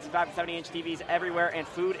alive. There's 65 and 70-inch TVs everywhere, and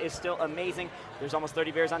food is still amazing. There's almost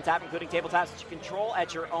 30 beers on tap, including tabletops that you control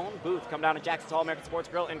at your own booth. Come down to Jackson's All-American Sports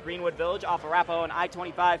Grill in Greenwood Village off of Arapahoe and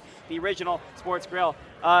I-25, the original sports grill.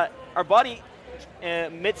 Our buddy,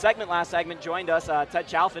 mid-segment, last segment, joined us, Ted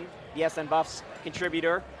Chalfin, the SN Buffs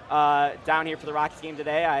contributor, down here for the Rockies game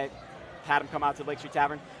today. I had him come out to Lake Street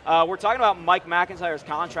Tavern. We're talking about Mike McIntyre's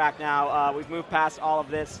contract now. We've moved past all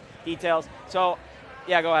of this details. So,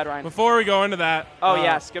 yeah, go ahead, Ryan. Before we go into that.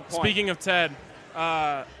 Yes, good point. Speaking of Ted,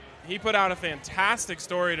 he put out a fantastic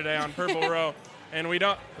story today on Purple Row, and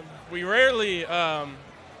we rarely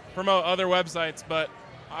promote other websites, but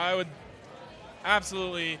I would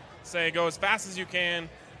absolutely say go as fast as you can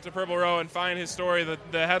to Purple Row and find his story.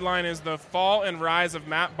 The headline is The Fall and Rise of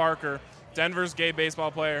Matt Barker, Denver's gay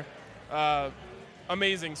baseball player.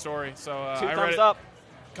 Amazing story. So Two I thumbs read it up.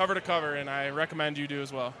 Cover to cover, and I recommend you do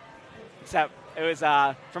as well. Except it was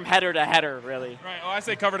from header to header, really. Right. Well, I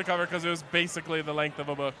say cover to cover because it was basically the length of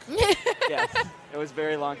a book. Yes. It was a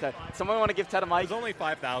very long time. Someone want to give Ted a mic? It was only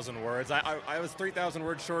 5,000 words. I was 3,000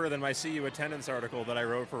 words shorter than my CU attendance article that I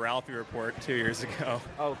wrote for Ralphie Report 2 years ago.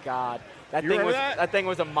 Oh, God. That thing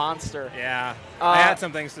was a monster. Yeah. I had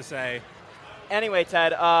some things to say. Anyway,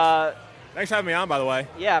 Ted. Thanks for having me on, by the way.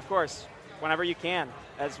 Yeah, of course. Whenever you can,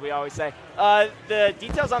 as we always say. The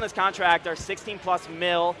details on this contract are $16+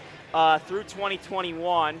 million. through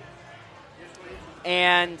 2021.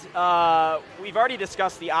 And we've already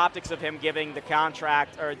discussed the optics of him giving the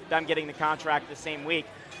contract, or them getting the contract the same week.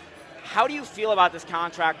 How do you feel about this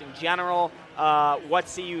contract in general,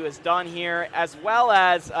 what CU has done here, as well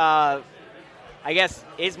as, I guess,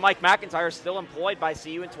 is Mike McIntyre still employed by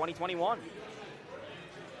CU in 2021?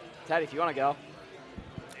 Ted, if you want to go.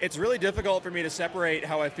 It's really difficult for me to separate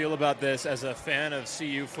how I feel about this as a fan of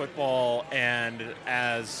CU football and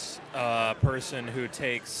as a person who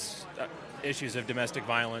takes issues of domestic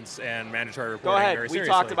violence and mandatory reporting very seriously. Go ahead.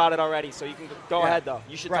 We talked about it already, so you can go ahead, though.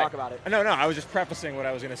 You should talk about it. No, I was just prefacing what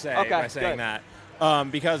I was going to say by saying that.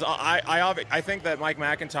 Because I think that Mike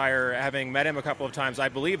McIntyre, having met him a couple of times, I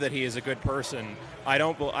believe that he is a good person. I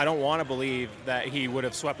don't want to believe that he would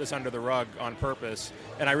have swept this under the rug on purpose.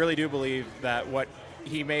 And I really do believe that what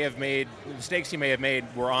he may have made, mistakes he may have made,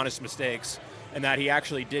 were honest mistakes, and that he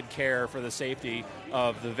actually did care for the safety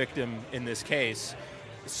of the victim in this case.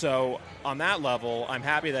 So on that level, I'm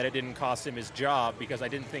happy that it didn't cost him his job, because I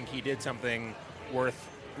didn't think he did something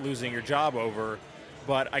worth losing your job over.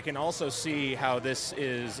 But I can also see how this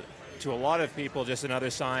is, to a lot of people, just another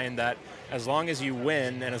sign that as long as you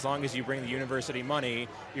win and as long as you bring the university money,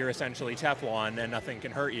 you're essentially Teflon and nothing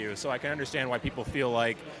can hurt you. So I can understand why people feel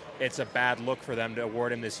like it's a bad look for them to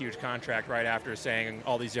award him this huge contract right after saying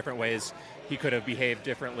all these different ways he could have behaved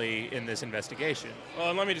differently in this investigation. Well,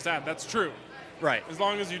 and let me just add, that's true. Right. As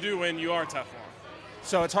long as you do win, you are Teflon.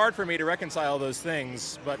 So it's hard for me to reconcile those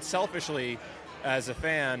things, but selfishly, as a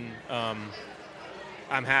fan,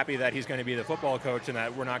 I'm happy that he's going to be the football coach and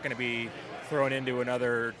that we're not going to be thrown into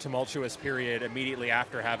another tumultuous period immediately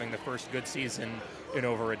after having the first good season in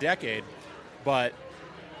over a decade. But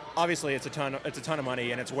obviously, it's a ton of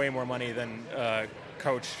money, and it's way more money than a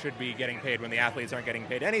coach should be getting paid when the athletes aren't getting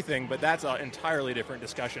paid anything. But that's an entirely different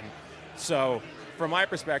discussion. So from my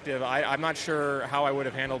perspective, I'm not sure how I would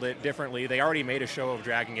have handled it differently. They already made a show of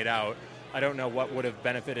dragging it out. I don't know what would have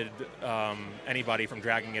benefited anybody from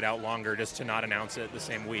dragging it out longer just to not announce it the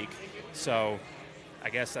same week. So I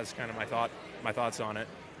guess that's kind of my thoughts on it.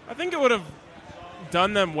 I think it would have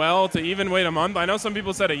done them well to even wait a month. I know some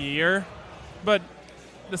people said a year, but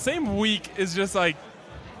the same week is just like,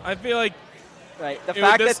 I feel like right. The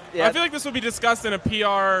fact that I feel like this would be discussed in a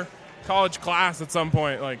PR college class at some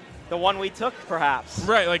point, like the one we took, perhaps.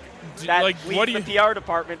 Right, like what do you the PR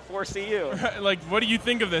department for CU? Like, what do you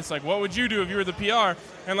think of this? Like, what would you do if you were the PR?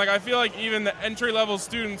 And like, I feel like even the entry-level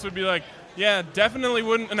students would be like, yeah, definitely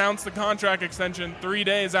wouldn't announce the contract extension 3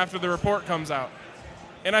 days after the report comes out.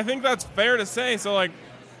 And I think that's fair to say. So like,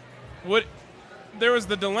 there was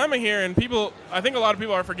the dilemma here, and I think a lot of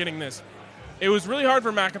people are forgetting this. It was really hard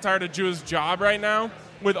for McIntyre to do his job right now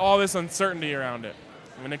with all this uncertainty around it.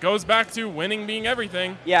 When it goes back to winning being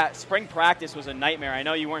everything. Yeah, spring practice was a nightmare. I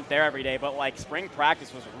know you weren't there every day, but like spring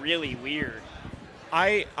practice was really weird.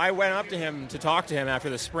 I went up to him to talk to him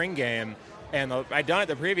after the spring game, and I'd done it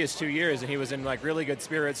the previous 2 years, and he was in like really good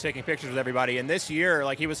spirits, taking pictures with everybody. And this year,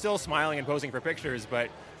 like, he was still smiling and posing for pictures,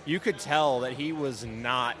 but you could tell that he was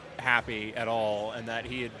not happy at all, and that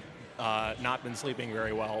he had not been sleeping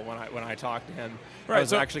very well when I talked to him. Right, I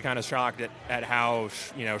was actually kind of shocked at how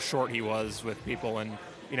short he was with people, and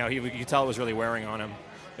you could tell it was really wearing on him.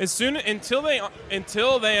 Until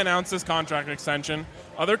they announce this contract extension,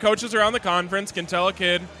 other coaches around the conference can tell a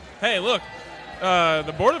kid, hey, look,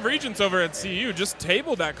 the Board of Regents over at CU just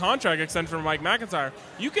tabled that contract extension for Mike McIntyre.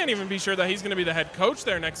 You can't even be sure that he's going to be the head coach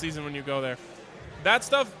there next season when you go there. That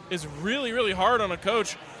stuff is really, really hard on a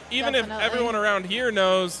coach, even Definitely. If everyone around here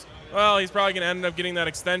knows, well, he's probably going to end up getting that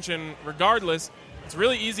extension regardless. It's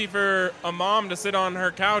really easy for a mom to sit on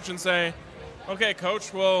her couch and say, okay,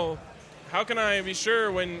 coach, well, how can I be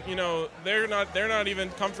sure when, they're not even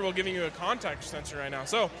comfortable giving you a contract extension right now?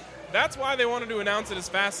 So that's why they wanted to announce it as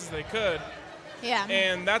fast as they could. Yeah.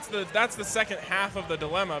 And that's the second half of the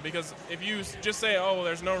dilemma, because if you just say, oh, well,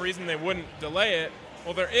 there's no reason they wouldn't delay it,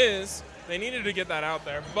 well, there is. They needed to get that out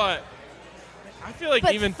there, but I feel like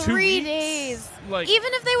even 2 weeks, days. Like, even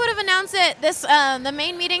if they would have announced it, the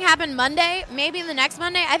main meeting happened Monday, maybe the next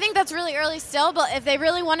Monday. I think that's really early still, but if they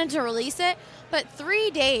really wanted to release it, but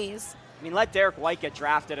 3 days. I mean, let Derek White get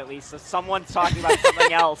drafted at least, so someone's talking about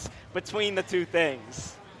something else between the two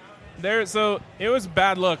things. So it was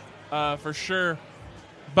bad luck for sure,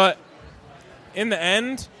 but in the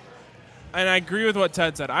end, and I agree with what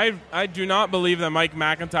Ted said, I do not believe that Mike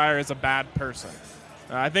McIntyre is a bad person.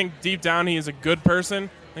 I think deep down he is a good person.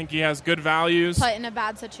 I think he has good values. Put in a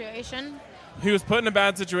bad situation. He was put in a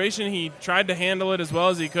bad situation. He tried to handle it as well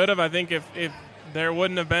as he could have. I think if there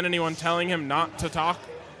wouldn't have been anyone telling him not to talk,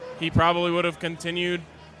 he probably would have continued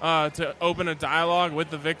to open a dialogue with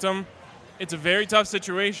the victim. It's a very tough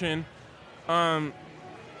situation.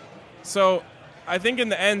 So I think in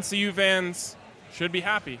the end, CU fans should be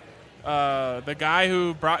happy. The guy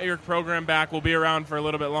who brought your program back will be around for a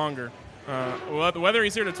little bit longer. Whether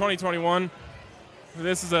he's here to 2021,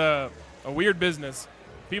 this is a weird business.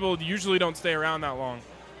 People usually don't stay around that long.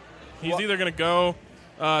 He's either going to go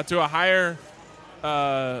to a higher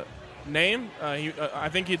name. I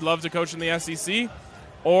think he'd love to coach in the SEC,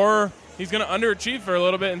 or he's going to underachieve for a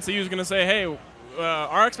little bit and CU's going to say, hey,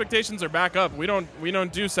 our expectations are back up. We don't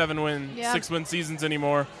do 7-win, 6-win seasons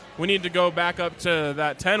anymore. We need to go back up to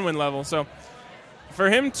that 10-win level. So for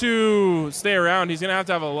him to stay around, he's going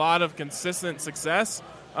to have a lot of consistent success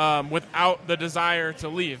without the desire to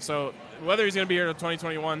leave. So whether he's going to be here till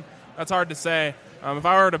 2021, that's hard to say. If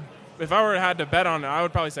I were to had to bet on it, I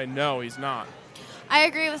would probably say no, he's not. I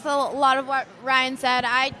agree with a lot of what Ryan said.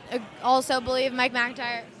 I also believe Mike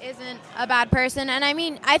McIntyre isn't a bad person. And I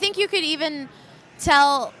mean, I think you could even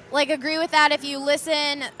agree with that if you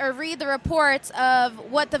listen or read the reports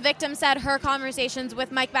of what the victim said her conversations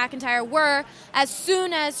with Mike McIntyre were as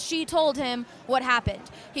soon as she told him what happened.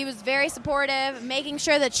 He was very supportive, making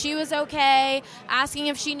sure that she was okay, asking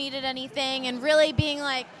if she needed anything, and really being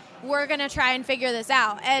like, we're going to try and figure this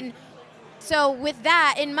out. And so with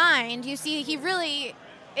that in mind, you see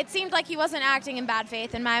it seemed like he wasn't acting in bad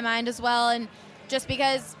faith in my mind as well. And just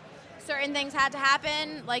because certain things had to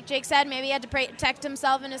happen, like Jake said, maybe he had to protect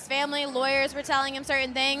himself and his family. Lawyers were telling him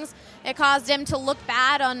certain things. It caused him to look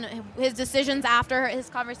bad on his decisions after his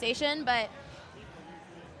conversation. But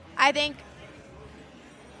I think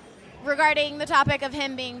regarding the topic of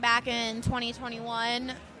him being back in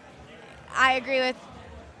 2021, I agree with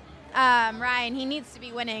Ryan. He needs to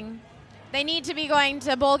be winning. They need to be going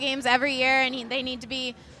to bowl games every year, and they need to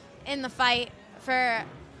be in the fight for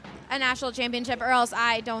a national championship, or else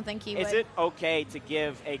I don't think he would. Is it okay to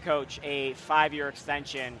give a coach a 5-year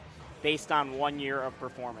extension based on 1 year of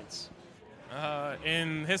performance?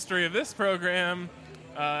 In history of this program,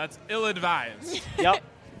 that's ill-advised. Yep,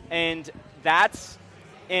 and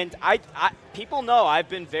I people know I've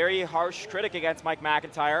been very harsh critic against Mike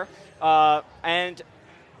McIntyre, and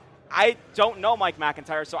I don't know Mike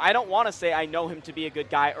McIntyre, so I don't want to say I know him to be a good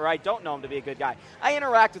guy or I don't know him to be a good guy. I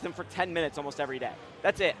interact with him for 10 minutes almost every day.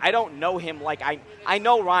 That's it. I don't know him like I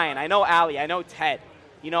know Ryan, I know Allie, I know Ted.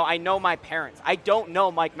 I know my parents. I don't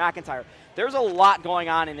know Mike McIntyre. There's a lot going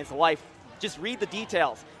on in his life. Just read the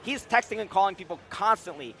details. He's texting and calling people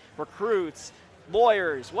constantly, recruits,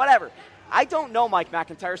 lawyers, whatever. I don't know Mike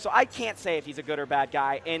McIntyre, so I can't say if he's a good or bad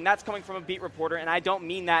guy, and that's coming from a beat reporter, and I don't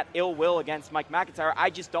mean that ill will against Mike McIntyre. I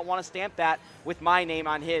just don't want to stamp that with my name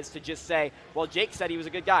on his to just say, well, Jake said he was a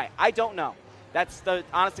good guy. I don't know. That's the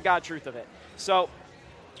honest-to-God truth of it. So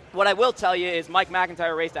what I will tell you is Mike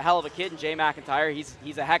McIntyre raised a hell of a kid in Jay McIntyre.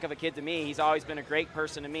 He's a heck of a kid to me. He's always been a great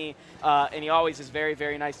person to me, and he always is very,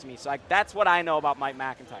 very nice to me. So that's what I know about Mike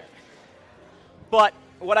McIntyre. But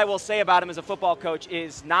what I will say about him as a football coach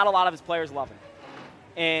is not a lot of his players love him.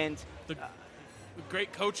 And the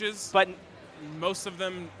great coaches, but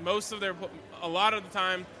a lot of the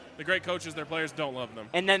time, the great coaches, their players don't love them.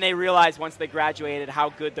 And then they realize once they graduated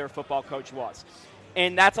how good their football coach was.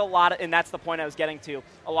 And that's the point I was getting to.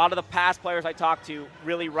 A lot of the past players I talked to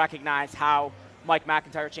really recognize how Mike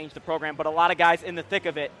McIntyre changed the program, but a lot of guys in the thick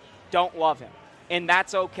of it don't love him. And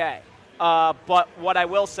that's okay. But what I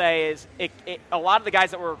will say is a lot of the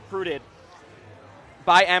guys that were recruited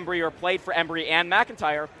by Embry or played for Embry and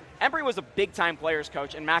McIntyre, Embry was a big-time players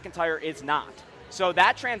coach, and McIntyre is not. So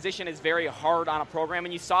that transition is very hard on a program,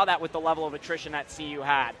 and you saw that with the level of attrition that CU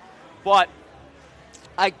had. But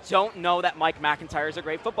I don't know that Mike McIntyre is a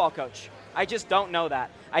great football coach. I just don't know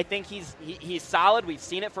that. I think he's solid. We've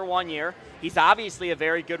seen it for 1 year. He's obviously a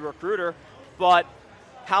very good recruiter, but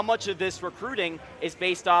how much of this recruiting is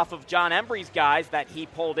based off of John Embry's guys that he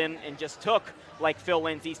pulled in and just took, like Phil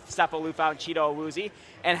Lindsay, Sefo Lufau, and Cheeto Awuzie,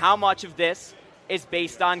 and how much of this is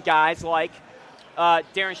based on guys like Darren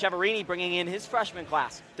Chiaverini bringing in his freshman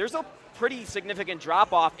class? There's a pretty significant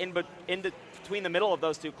drop-off between the middle of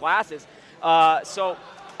those two classes. So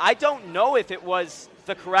I don't know if it was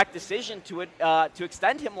the correct decision to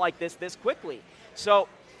extend him like this quickly. So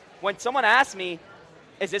when someone asks me,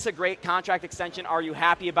 is this a great contract extension? Are you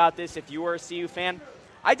happy about this if you were a CU fan?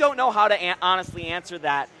 I don't know how to honestly answer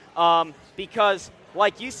that because,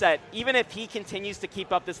 like you said, even if he continues to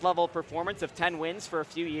keep up this level of performance of 10 wins for a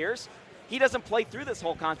few years, he doesn't play through this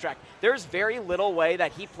whole contract. There's very little way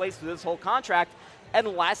that he plays through this whole contract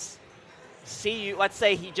unless CU, let's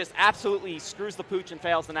say he just absolutely screws the pooch and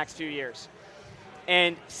fails the next few years.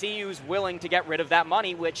 And CU's willing to get rid of that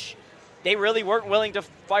money, which they really weren't willing to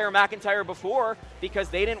fire McIntyre before because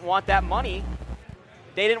they didn't want that money.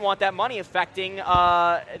 They didn't want that money affecting.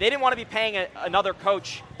 They didn't want to be paying another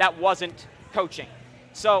coach that wasn't coaching.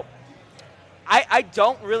 So I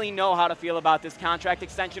don't really know how to feel about this contract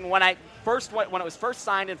extension. When it was first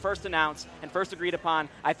signed and first announced and first agreed upon,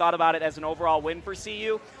 I thought about it as an overall win for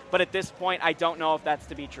CU. But at this point, I don't know if that's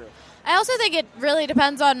to be true. I also think it really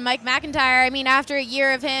depends on Mike McIntyre. I mean, after a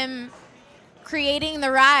year of him creating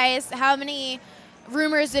the rise, how many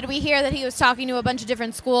rumors did we hear that he was talking to a bunch of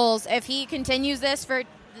different schools? If he continues this for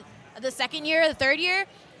the second year, the third year,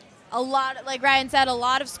 a lot, like Ryan said, a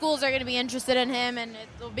lot of schools are going to be interested in him, and it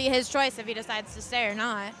will be his choice if he decides to stay or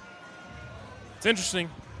not. It's interesting.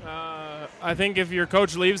 I think if your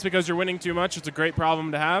coach leaves because you're winning too much, it's a great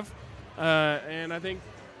problem to have. And I think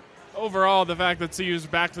overall, the fact that CU's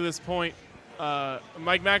back to this point,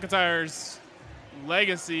 Mike McIntyre's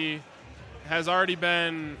legacy has already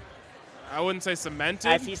been, I wouldn't say cemented.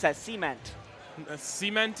 As he says,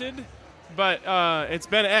 cemented, but it's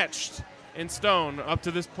been etched in stone up to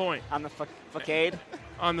this point. On the facade?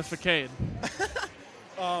 On the facade.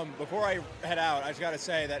 Before I head out, I just got to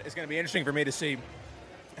say that it's going to be interesting for me to see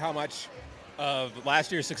how much of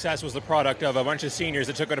last year's success was the product of a bunch of seniors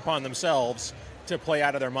that took it upon themselves to play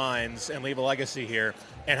out of their minds and leave a legacy here,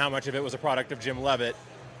 and how much of it was a product of Jim Leavitt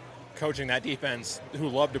coaching that defense who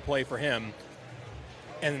loved to play for him,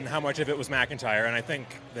 and how much of it was McIntyre. And I think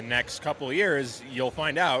the next couple of years, you'll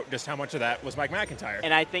find out just how much of that was Mike McIntyre.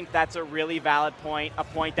 And I think that's a really valid point, a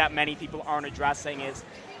point that many people aren't addressing, is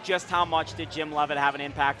just how much did Jim Leavitt have an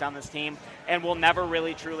impact on this team. And we'll never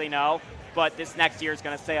really truly know, but this next year is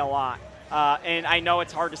going to say a lot. And I know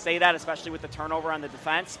it's hard to say that, especially with the turnover on the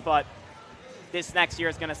defense, but this next year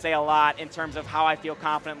is going to say a lot in terms of how I feel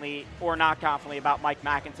confidently or not confidently about Mike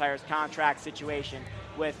McIntyre's contract situation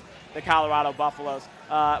with the Colorado Buffaloes.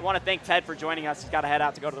 I want to thank Ted for joining us. He's got to head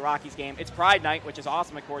out to go to the Rockies game. It's Pride Night, which is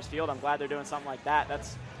awesome at Coors Field. I'm glad they're doing something like that.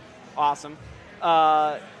 That's awesome.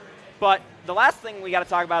 But the last thing we got to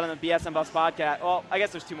talk about on the BSN Buffs podcast, well, I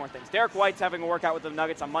guess there's two more things. Derek White's having a workout with the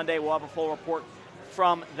Nuggets on Monday. We'll have a full report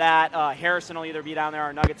from that. Harrison will either be down there,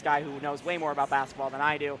 our Nuggets guy who knows way more about basketball than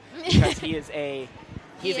I do, because he is a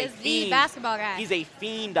the basketball guy. He's a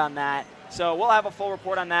fiend on that. So we'll have a full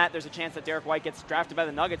report on that. There's a chance that Derek White gets drafted by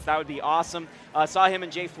the Nuggets. That would be awesome. Saw him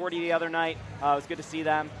and J40 the other night. It was good to see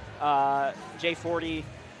them. J40,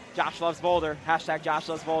 Josh Loves Boulder. Hashtag Josh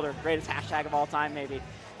Loves Boulder. Greatest hashtag of all time, maybe.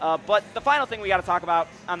 But the final thing we got to talk about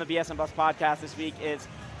on the BSN Buffs podcast this week is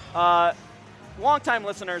longtime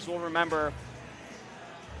listeners will remember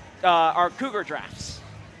our Cougar drafts.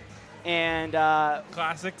 And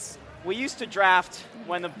classics. We used to draft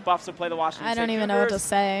when the Buffs would play the Washington State I don't even Cougars, know what to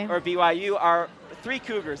say. Or BYU, our three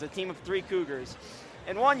Cougars, a team of three Cougars.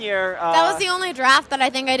 And one year... that was the only draft that I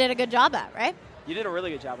think I did a good job at, right? You did a really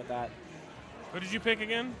good job at that. What did you pick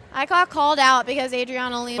again? I got called out because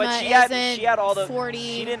Adriana Lima isn't she had all the 40.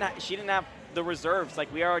 She didn't have the reserves.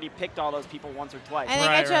 Like, we already picked all those people once or twice. I think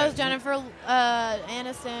I chose Jennifer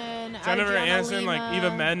Aniston. Jennifer Aniston, Lima. like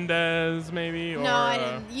Eva Mendes, maybe? No, I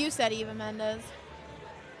didn't. You said Eva Mendes.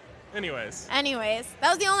 Anyways, that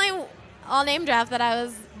was the only all-name draft that I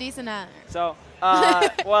was decent at. So,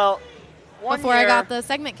 well, before I got the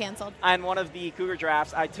segment canceled. On one of the Cougar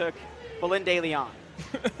drafts, I took Belinda Leon,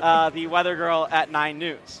 the weather girl at 9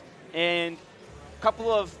 News. And a couple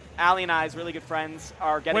of Allie and I's really good friends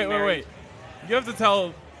are getting married. Wait. You have to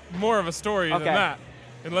tell more of a story than that,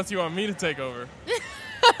 unless you want me to take over.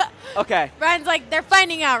 Okay. Brian's like, they're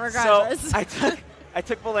finding out regardless. So I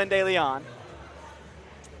took Belinda Leon.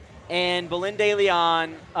 And Belinda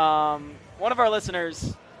Leon, one of our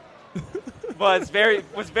listeners, was very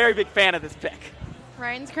big fan of this pick.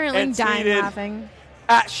 Ryan's currently dying laughing.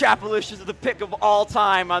 At Shapalicious is the pick of all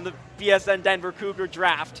time on the BSN Denver Cougar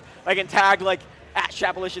draft. Like, and tagged like at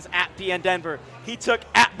Shapalicious at BN Denver. He took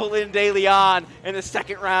at Belinda Leon in the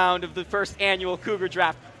second round of the first annual Cougar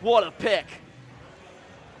draft. What a pick!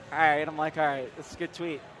 All right, I'm like, all right, this is a good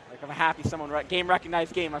tweet. Like, I'm happy someone game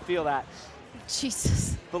recognized game. I feel that.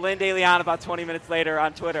 Jesus. Belinda Leon about 20 minutes later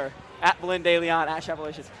on Twitter. At Belinda Leon, at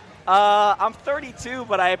Shapalicious. I'm 32,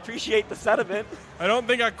 but I appreciate the sentiment. I don't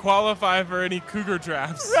think I qualify for any Cougar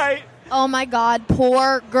drafts. Right. Oh, my God.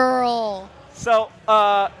 Poor girl. So,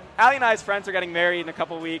 Allie and I's friends are getting married in a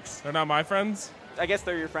couple weeks. They're not my friends? I guess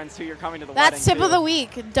they're your friends, too. You're coming to the wedding, That's tip of the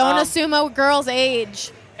week. Don't assume a girl's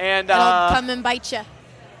age. And it'll come and bite you.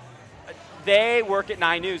 They work at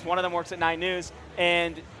 9 News. One of them works at 9 News.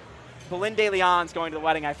 And Belinda Leon's going to the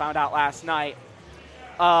wedding, I found out last night.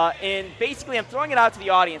 And basically, I'm throwing it out to the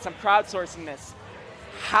audience. I'm crowdsourcing this.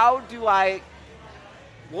 How do I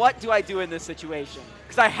What do I do in this situation?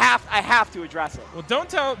 Because I have to address it. Well, don't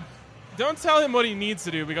tell him what he needs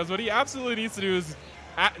to do, because what he absolutely needs to do is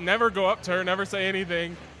never go up to her, never say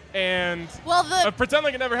anything, and pretend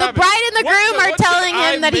like it never happened. The bride and the groom are telling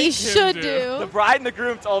him that he should do. The bride and the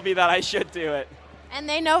groom told me that I should do it. And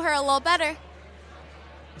they know her a little better.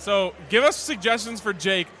 So give us suggestions for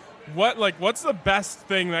Jake. What's the best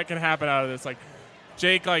thing that can happen out of this? Like,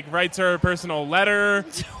 Jake writes her a personal letter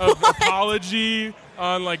of apology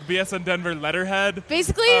on BSN Denver letterhead.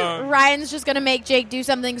 Basically, Ryan's just gonna make Jake do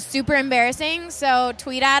something super embarrassing. So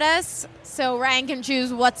tweet at us so Ryan can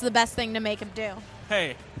choose what's the best thing to make him do.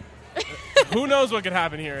 Hey, who knows what could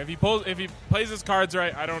happen here? If he plays his cards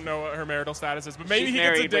right, I don't know what her marital status is, but maybe he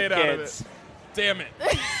gets a date out of it. Damn it.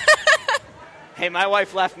 Hey, my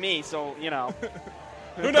wife left me, so you know.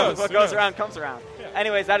 Who knows? What goes around comes around. Yeah.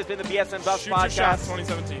 Anyways, that has been the BSN Buffs podcast. Shoot your shot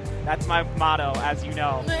 2017. That's my motto, as you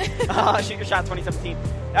know. Shoot your shot 2017.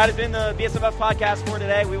 That has been the BSN Buffs podcast for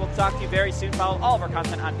today. We will talk to you very soon. Follow all of our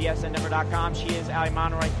content on bsndenver.com. She is Ali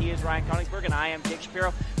Monroy. He is Ryan Koenigsberg, and I am Jake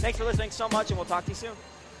Shapiro. Thanks for listening so much, and we'll talk to you soon.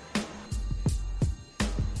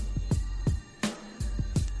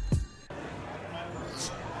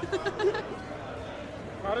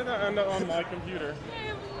 How did that end up on my computer? I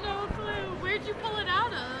have no clue. Where'd you pull it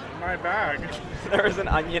out of? My bag. There was an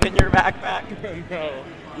onion in your backpack. No.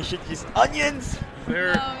 You should use onions. No,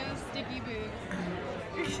 it was sticky boots.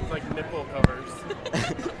 It's like nipple covers.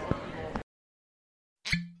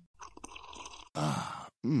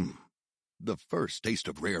 The first taste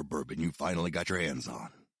of rare bourbon you finally got your hands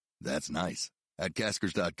on. That's nice. At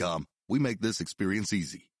Caskers.com, we make this experience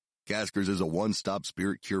easy. Caskers is a one-stop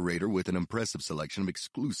spirit curator with an impressive selection of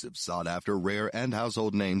exclusive, sought-after, rare, and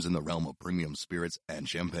household names in the realm of premium spirits and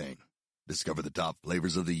champagne. Discover the top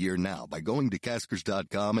flavors of the year now by going to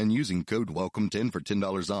Caskers.com and using code WELCOME10 for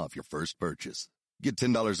 $10 off your first purchase. Get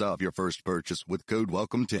 $10 off your first purchase with code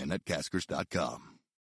WELCOME10 at Caskers.com.